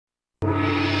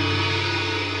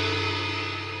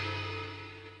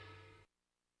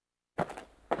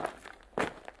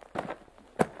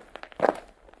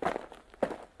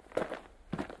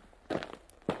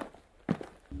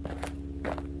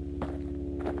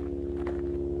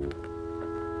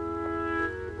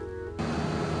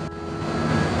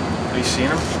you seen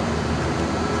him?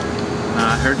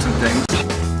 I heard some things.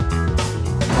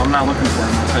 Well, I'm not looking for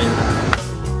him, I'll tell you that.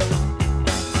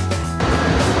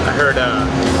 I heard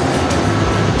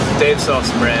Dave saw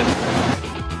some red.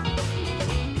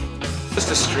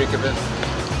 Just a streak of it.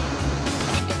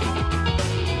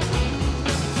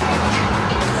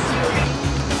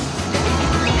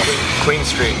 Queen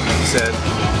Street, he said.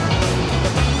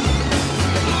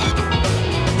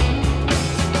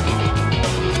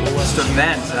 Last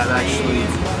event that I've actually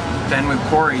been with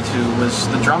Corey to was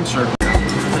the drum circle.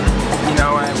 You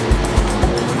know,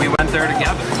 we went there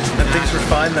together. And things were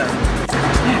fine then.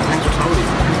 Yeah, things were totally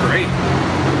great.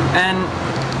 And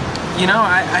you know,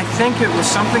 I think it was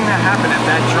something that happened at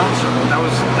that drum circle.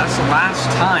 That's the last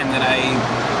time that I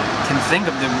can think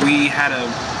of that we had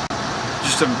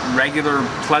just a regular,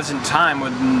 pleasant time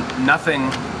with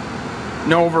nothing,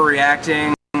 no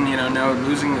overreacting, you know, no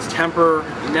losing his temper.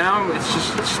 Now it's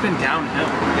just been downhill.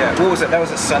 Yeah, what was it? That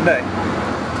was a Sunday.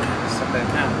 Sunday.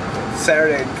 Yeah.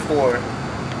 Saturday before,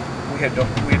 we had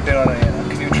been on a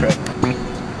canoe trip.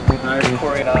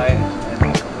 Corey and I and a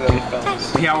couple of other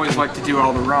fellas. He always liked to do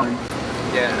all the rowing.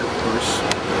 Yeah, Of course.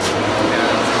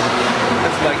 yeah,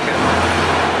 that's like him.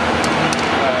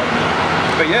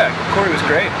 But yeah, Corey was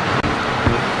great.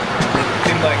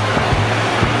 Seemed like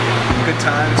good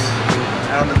times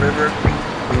out on the river,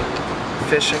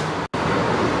 fishing.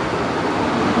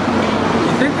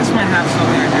 You think this might have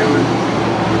something to do with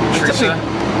Teresa?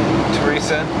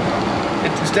 Teresa.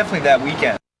 It was definitely that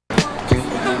weekend.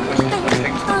 When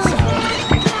things went south.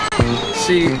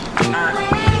 See,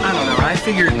 I don't know. I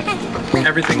figured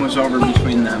everything was over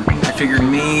between them. I figured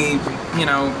me, you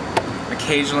know,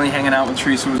 occasionally hanging out with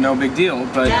Teresa was no big deal,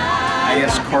 but I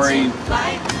guess Corey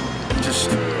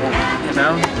just, you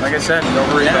know, like I said,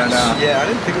 overreacts. Yeah, I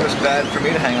didn't think it was bad for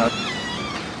me to hang out.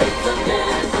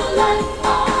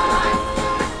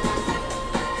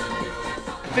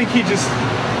 I think he just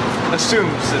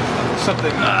assumes that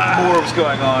something more was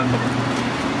going on.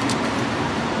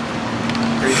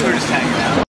 Or you were just hanging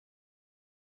out.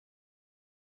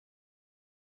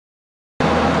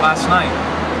 Last night,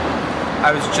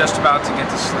 I was just about to get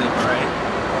to sleep, right?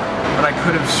 But I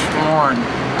could have sworn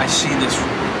I see this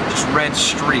red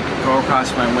streak go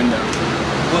across my window.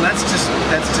 Well, that's just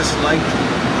like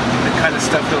the kind of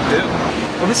stuff he'll do.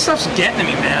 Well, this stuff's getting to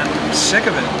me, man. I'm sick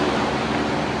of it.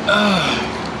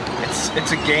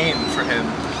 It's a game for him.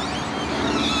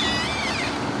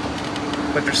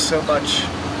 But there's so much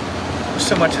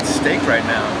at stake right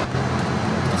now.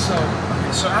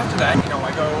 So after that, you know,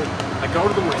 I go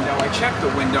to the window, I check the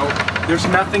window, there's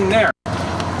nothing there.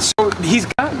 So he's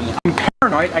got me. I'm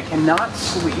paranoid, I cannot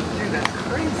sleep. Dude, that's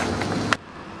crazy.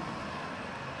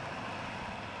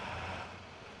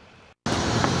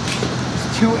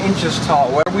 He's 2 inches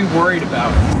tall. What are we worried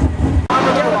about?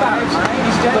 Forget about it.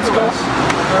 He's dead. Let's go.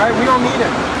 Alright, we don't need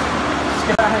him. Let's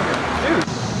get out of here.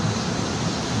 Dude.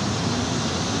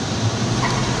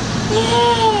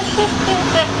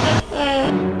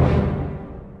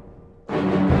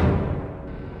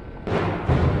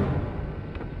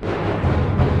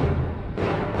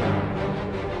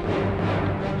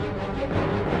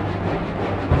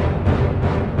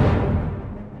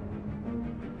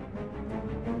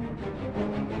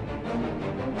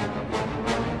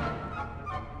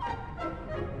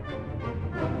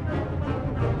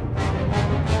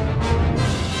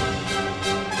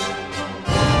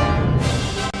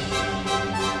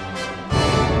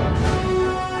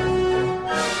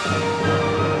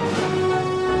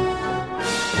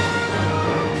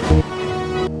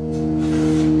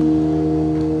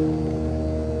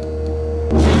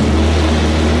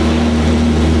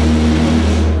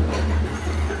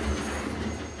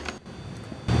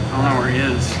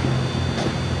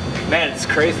 Man, it's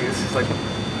crazy. This is like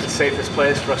the safest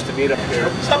place for us to meet up here.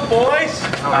 What's up, boys?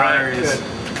 All right, there he is.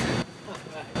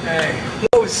 Hey,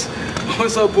 what was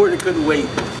so bored I couldn't wait?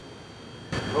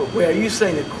 Oh, wait, are you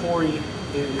saying that Corey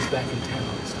is back in town?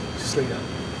 Just lay down.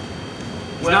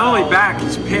 He's not only back,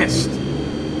 he's pissed.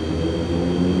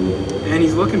 And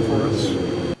he's looking for us.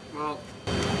 Well,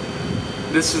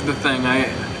 this is the thing.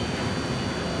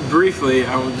 Briefly,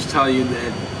 I will just tell you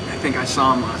that I think I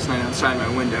saw him last night outside my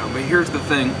window. But here's the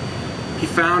thing. He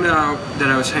found out that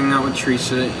I was hanging out with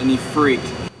Teresa and he freaked.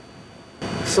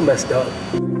 So messed up.